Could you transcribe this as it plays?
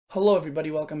Hello everybody,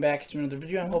 welcome back to another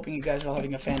video. I'm hoping you guys are all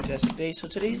having a fantastic day. So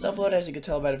today's upload, as you can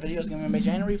tell by the video, is going to be my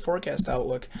January forecast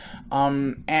outlook.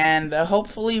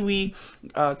 Hopefully we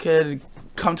could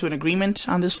come to an agreement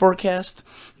on this forecast,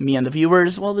 me and the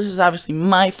viewers. Well, this is obviously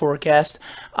my forecast.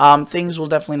 Things will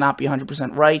definitely not be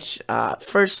 100% right.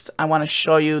 First, I want to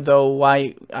show you though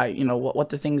why, what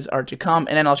the things are to come,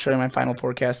 and then I'll show you my final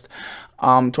forecast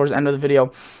towards the end of the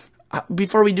video.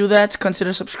 Before we do that,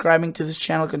 consider subscribing to this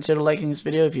channel, consider liking this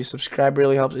video. If you subscribe,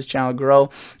 really helps this channel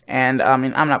grow. And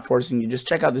I'm not forcing you, just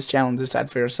check out this channel and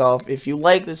decide for yourself. If you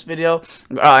like this video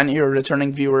and you're a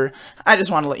returning viewer, I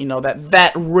just want to let you know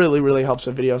that really helps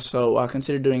the video, so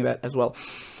consider doing that as well.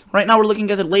 Right now, we're looking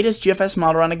at the latest GFS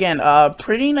model run. Again,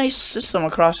 pretty nice system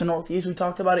across the Northeast. We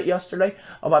talked about it yesterday,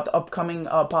 about the upcoming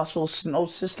possible snow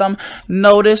system.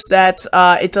 Notice that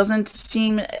it doesn't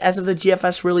seem as if the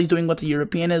GFS really is doing what the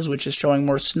European is, which is showing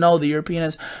more snow. The European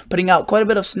is putting out quite a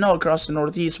bit of snow across the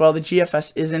Northeast, while the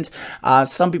GFS isn't.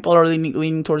 Some people are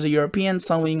leaning towards the European,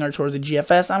 some leaning towards the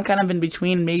GFS. I'm kind of in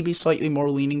between, maybe slightly more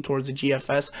leaning towards the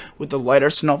GFS with the lighter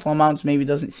snowfall amounts. Maybe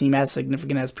doesn't seem as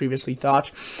significant as previously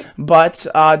thought, but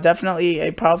definitely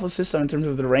a powerful system in terms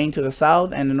of the rain to the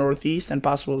south and the Northeast, and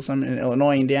possible some in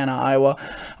Illinois, Indiana, Iowa,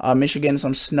 Michigan,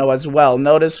 some snow as well.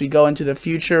 Notice we go into the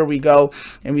future, we go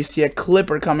and we see a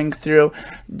clipper coming through.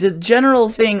 The general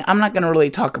thing, I'm not going to really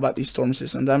talk about these storm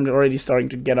systems. I'm already starting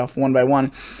to get off one by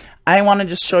one. I want to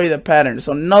just show you the pattern.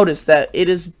 So notice that it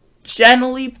is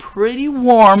generally pretty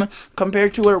warm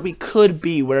compared to where we could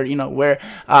be, where even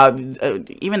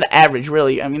the average,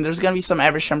 really. I mean, there's gonna be some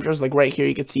average temperatures, like right here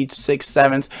you can see 6th,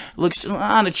 7th. Looks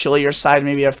on the chillier side,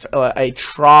 maybe a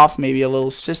trough, maybe a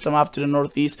little system off to the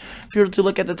Northeast. If you were to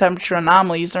look at the temperature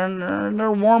anomalies,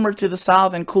 they're warmer to the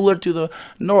south and cooler to the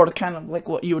north, kind of like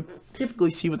what you would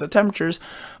typically see with the temperatures,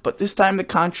 but this time the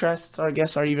contrasts, I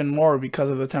guess, are even more because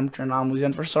of the temperature anomalies,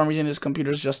 and for some reason this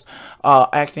computer is just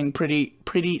acting pretty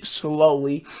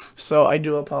slowly, so I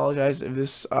do apologize if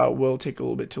this will take a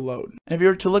little bit to load. And if you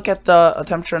were to look at the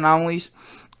temperature anomalies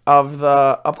of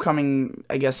the upcoming,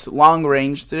 I guess, long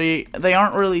range, they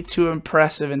aren't really too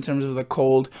impressive in terms of the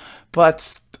cold,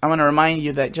 but I'm going to remind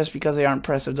you that just because they aren't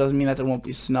impressive doesn't mean that there won't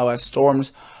be snow, as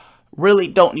storms really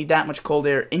don't need that much cold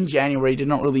air in January. They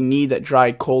don't really need that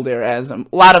dry cold air, as a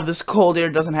lot of this cold air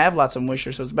doesn't have lots of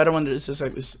moisture, so it's better when it's just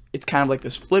like this. It's kind of like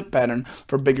this flip pattern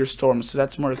for bigger storms, so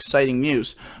that's more exciting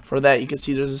news. For that, you can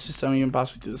see there's a system even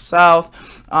possibly to the south.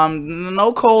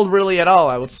 No cold really at all,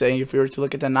 I would say. If we were to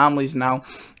look at the anomalies now,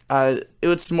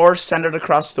 it's more centered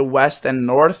across the west and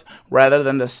north rather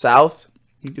than the south.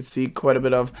 You can see quite a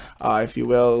bit of, if you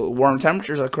will, warm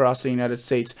temperatures across the United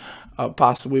States,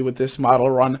 possibly with this model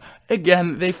run.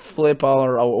 Again, they flip all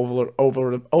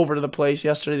over the place.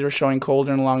 Yesterday they were showing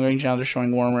colder and long range, now they're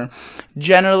showing warmer.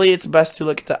 Generally, it's best to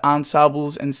look at the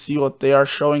ensembles and see what they are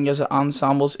showing, as the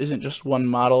ensembles isn't just one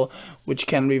model, which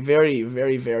can be very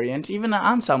variant. Even the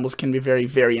ensembles can be very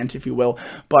variant, if you will,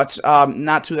 but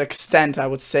not to the extent, I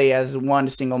would say, as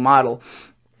one single model.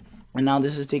 And now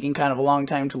this is taking kind of a long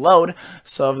time to load,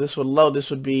 so if this would load, this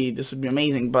would be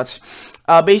amazing. But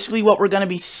basically what we're going to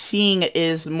be seeing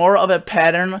is more of a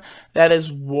pattern that is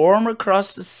warm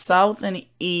across the south and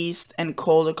east and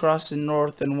cold across the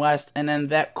north and west, and then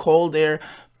that cold air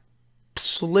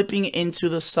slipping into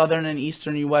the southern and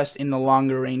eastern U.S. in the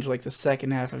longer range, like the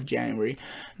second half of January.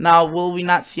 Now, will we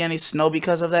not see any snow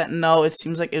because of that? No, it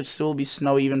seems like it still will be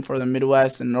snow even for the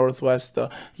Midwest and Northwest,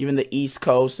 even the East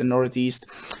Coast and Northeast.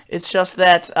 It's just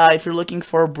that if you're looking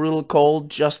for a brutal cold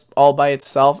just all by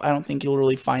itself, I don't think you'll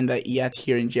really find that yet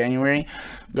here in January.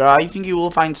 I think you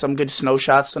will find some good snow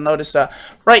shots. So notice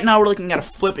right now we're looking at a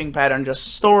flipping pattern,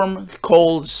 just storm,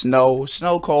 cold, snow,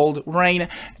 snow, cold, rain,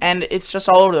 and it's just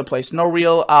all over the place. No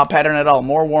real pattern at all.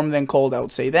 More warm than cold, I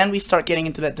would say. Then we start getting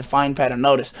into that defined pattern.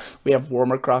 Notice we have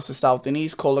warm across the south and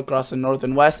east, cold across the north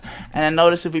and west, and then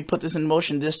notice if we put this in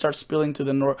motion, this starts spilling to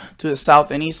the north, to the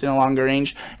south and east in a longer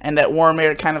range, and that warm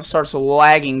air kind of starts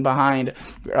lagging behind,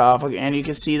 and you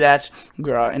can see that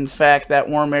in fact that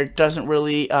warm air doesn't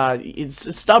really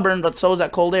it's stubborn, but so is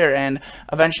that cold air, and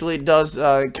eventually it does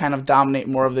kind of dominate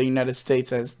more of the United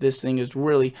States, as this thing is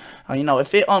really,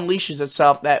 if it unleashes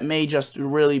itself, that may just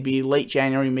really be late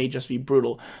January, may just be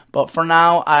brutal. But for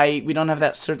now, we don't have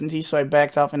that certainty, so I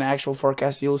backed off in the actual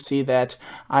forecast. You'll see that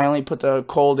I only put the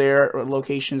cold air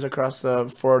locations across the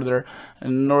further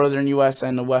northern U.S.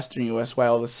 and the western U.S.,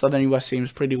 while the southern U.S.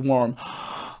 seems pretty warm.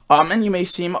 And you may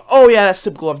seem, oh yeah, that's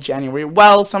typical of January.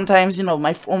 Well, sometimes, you know,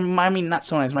 not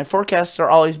sometimes, my forecasts are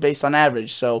always based on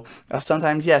average. So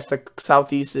sometimes, yes, the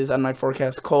southeast is on my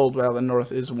forecast cold, while the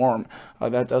north is warm.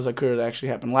 That does occur. That actually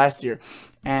happened last year.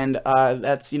 And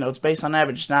that's, you know, it's based on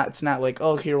average. It's not like,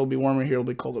 oh, here will be warmer, here will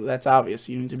be colder. That's obvious.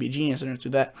 You need to be a genius in order to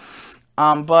do that.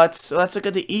 But let's look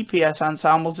at the EPS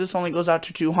ensembles. This only goes out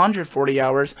to 240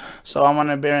 hours, so I want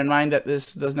to bear in mind that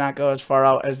this does not go as far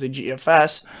out as the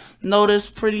GFS.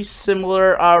 Notice pretty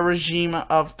similar regime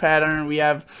of pattern. We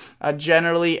have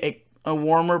generally a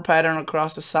warmer pattern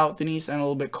across the south and east, and a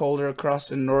little bit colder across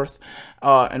the north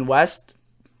and west.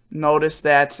 Notice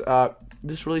that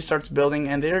this really starts building,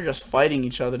 and they're just fighting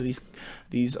each other, these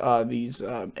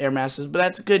air masses. But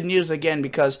that's good news again,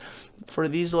 because for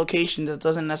these locations, that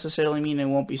doesn't necessarily mean it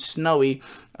won't be snowy,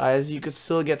 as you could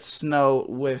still get snow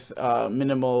with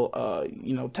minimal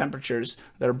you know, temperatures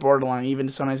that are borderline. Even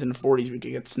sometimes in the 40s we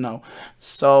could get snow.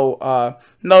 So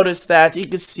notice that you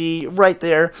can see right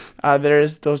there,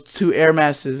 there's those two air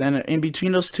masses, and in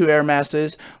between those two air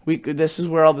masses, this is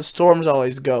where all the storms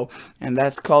always go, and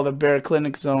that's called the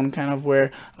baroclinic zone, kind of where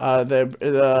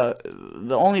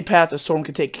the only path a storm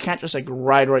could take. You can't just like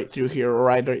ride right through here or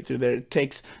ride right through there. It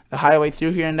takes the highway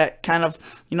through here, and that kind of,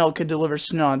 you know, could deliver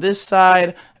snow on this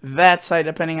side, that side,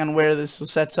 depending on where this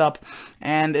sets up.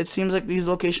 And it seems like these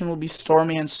locations will be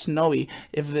stormy and snowy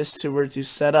if this were to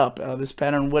set up. This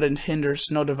pattern wouldn't hinder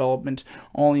snow development,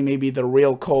 only maybe the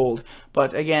real cold.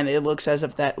 But again, it looks as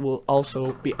if that will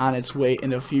also be on its way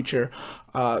in the future.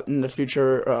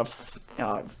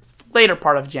 Later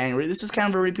part of January. This is kind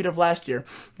of a repeat of last year.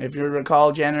 If you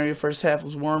recall, January first half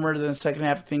was warmer, then the second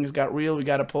half things got real. We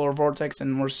got a polar vortex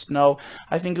and more snow.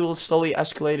 I think it will slowly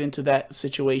escalate into that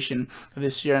situation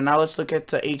this year. And now let's look at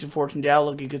the 8 to 14 day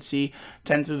outlook. You could see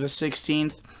 10 through the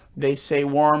 16th. They say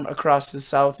warm across the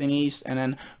south and east, and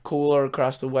then cooler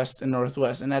across the west and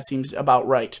northwest. And that seems about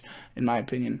right, in my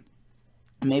opinion.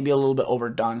 Maybe a little bit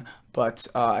overdone, but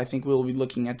I think we'll be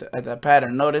looking at that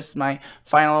pattern. Notice my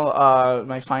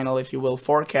final, if you will,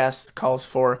 forecast calls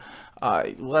for.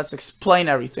 Let's explain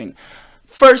everything.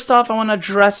 First off, I want to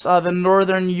address the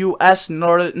northern U.S.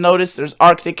 Notice there's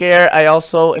Arctic air. I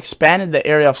also expanded the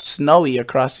area of snowy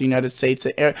across the United States.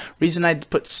 The reason I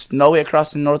put snowy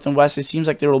across the north and west, it seems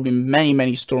like there will be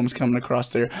many storms coming across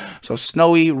there. So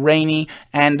snowy, rainy,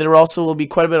 and there also will be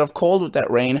quite a bit of cold with that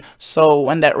rain. So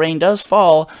when that rain does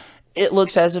fall, it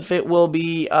looks as if it will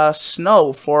be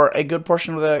snow for a good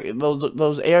portion of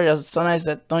those areas. Sometimes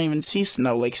that don't even see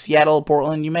snow, like Seattle,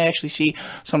 Portland. You may actually see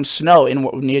some snow in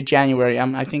near January.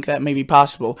 I think that may be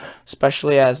possible,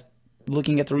 especially as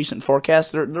looking at the recent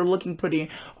forecasts, they're looking pretty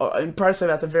impressive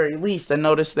at the very least. And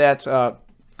notice that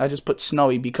I just put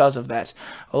snowy because of that.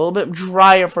 A little bit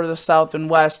drier for the south and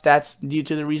west. That's due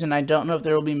to the reason I don't know if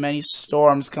there will be many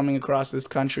storms coming across this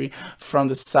country from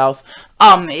the south.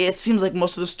 It seems like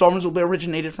most of the storms will be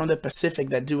originated from the Pacific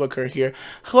that do occur here.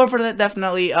 However, that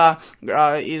definitely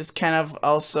is kind of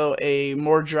also a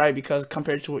more dry, because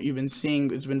compared to what you've been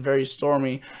seeing, it's been very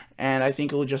stormy. And I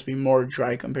think it will just be more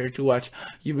dry compared to what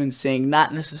you've been seeing.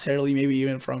 Not necessarily maybe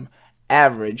even from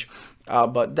average,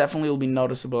 but definitely will be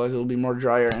noticeable, as it will be more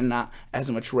drier and not as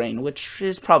much rain, which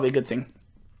is probably a good thing.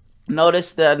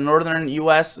 Notice the northern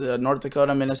U.S., North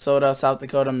Dakota, Minnesota, South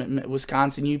Dakota,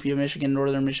 Wisconsin, UP of Michigan,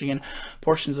 northern Michigan,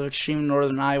 portions of extreme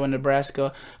northern Iowa,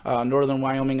 Nebraska, northern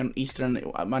Wyoming, and eastern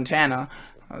Montana.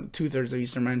 2/3 of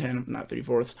eastern Montana, not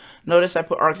 3/4. Notice I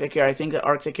put Arctic air. I think that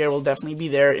Arctic air will definitely be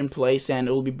there in place, and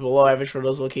it will be below average for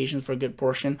those locations for a good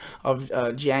portion of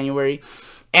January.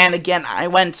 And again, I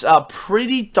went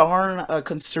pretty darn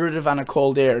conservative on a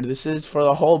cold air. This is for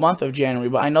the whole month of January,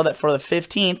 but I know that for the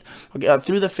 15th,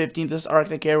 through the 15th, this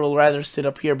Arctic air will rather sit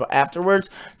up here. But afterwards,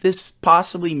 this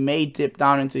possibly may dip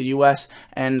down into the U.S.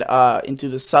 and into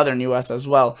the southern U.S. as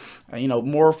well. You know,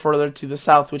 more further to the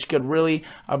south, which could really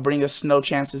bring the snow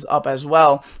chances up as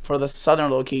well for the southern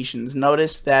locations.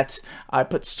 Notice that I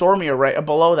put stormier right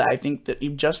below that. I think that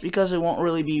just because it won't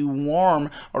really be warm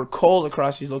or cold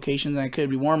across these locations, and it could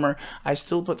be warmer, I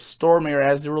still put stormier,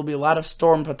 as there will be a lot of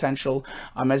storm potential.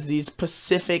 As these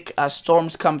Pacific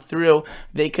storms come through,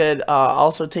 they could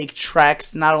also take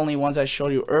tracks, not only ones I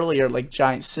showed you earlier, like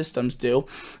giant systems do,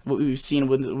 what we've seen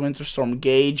with Winter Storm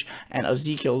Gage and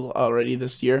Ezekiel already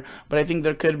this year, but I think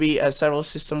there could be several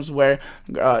systems where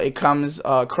it comes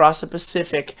across the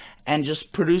Pacific and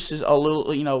just produces a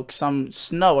little, you know, some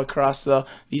snow across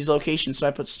these locations. So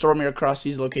I put stormier across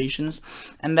these locations,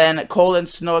 and then cold and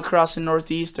snow across the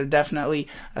Northeast. Are definitely,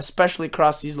 especially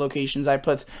across these locations, I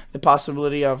put the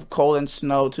possibility of cold and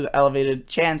snow to the elevated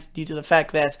chance, due to the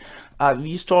fact that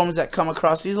these storms that come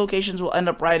across these locations will end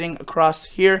up riding across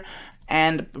here,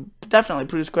 and definitely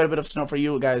produce quite a bit of snow for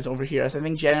you guys over here, as I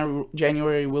think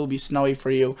January will be snowy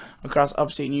for you across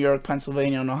upstate New York,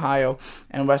 Pennsylvania, and Ohio,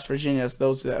 and West Virginia, as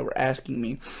those that were asking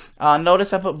me.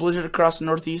 Notice I put blizzard across the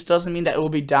Northeast. Doesn't mean that it will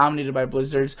be dominated by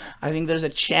blizzards. I think there's a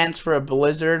chance for a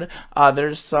blizzard.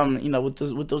 There's some,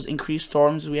 with those increased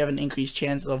storms, we have an increased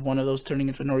chance of one of those turning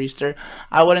into a nor'easter.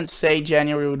 I wouldn't say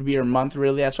January would be your month,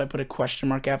 really. That's why I put a question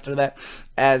mark after that,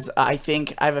 as I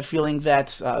have a feeling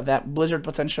that that blizzard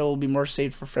potential will be more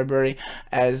saved for February,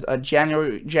 as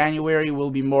January will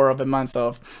be more of a month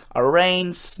of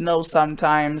rain, snow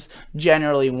sometimes,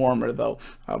 generally warmer though.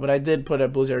 But I did put a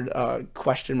blizzard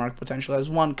question mark potential, as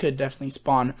one could definitely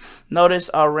spawn. Notice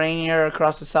rain here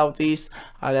across the Southeast.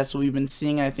 That's what we've been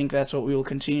seeing, and I think that's what we will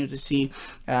continue to see.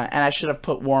 And I should have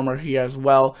put warmer here as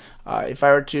well. If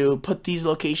I were to put these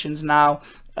locations now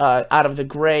out of the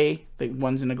gray, the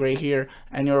ones in the gray here,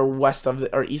 and you're west of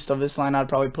or east of this line, I'd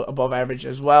probably put above average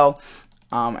as well.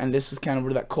 And this is kind of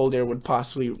where that cold air would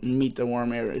possibly meet the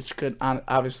warm air, which could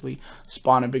obviously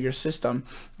spawn a bigger system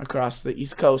across the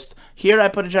East Coast. Here I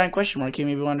put a giant question mark. You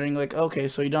may be wondering, like, okay,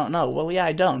 so you don't know. Well, yeah,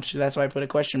 I don't. That's why I put a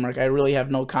question mark. I really have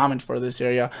no comment for this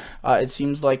area. It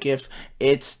seems like if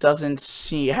it doesn't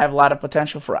have a lot of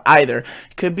potential for either.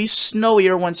 It could be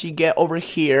snowier once you get over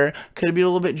here. Could be a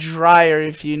little bit drier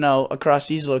if across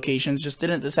these locations. Just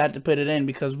didn't decide to put it in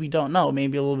because we don't know.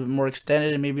 Maybe a little bit more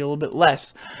extended and maybe a little bit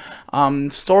less.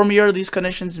 Stormier, these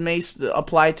conditions may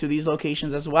apply to these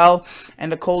locations as well,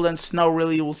 and the cold and snow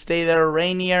really will stay there.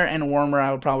 Rainier and warmer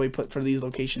I would probably put for these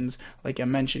locations, like I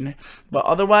mentioned. But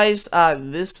otherwise,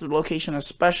 this location,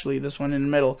 especially this one in the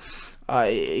middle,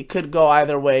 it could go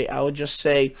either way. I would just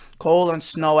say cold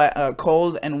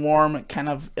and warm kind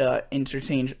of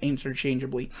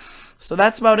interchangeably. So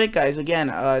that's about it, guys. Again,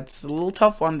 it's a little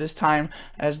tough one this time,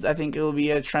 as I think it will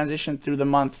be a transition through the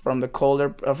month from the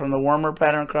warmer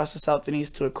pattern across the south and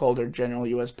east to a colder general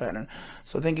U.S. pattern.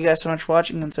 So thank you guys so much for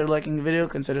watching. Consider liking the video.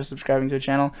 Consider subscribing to the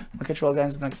channel. I'll catch you all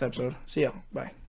guys in the next episode. See ya. Bye.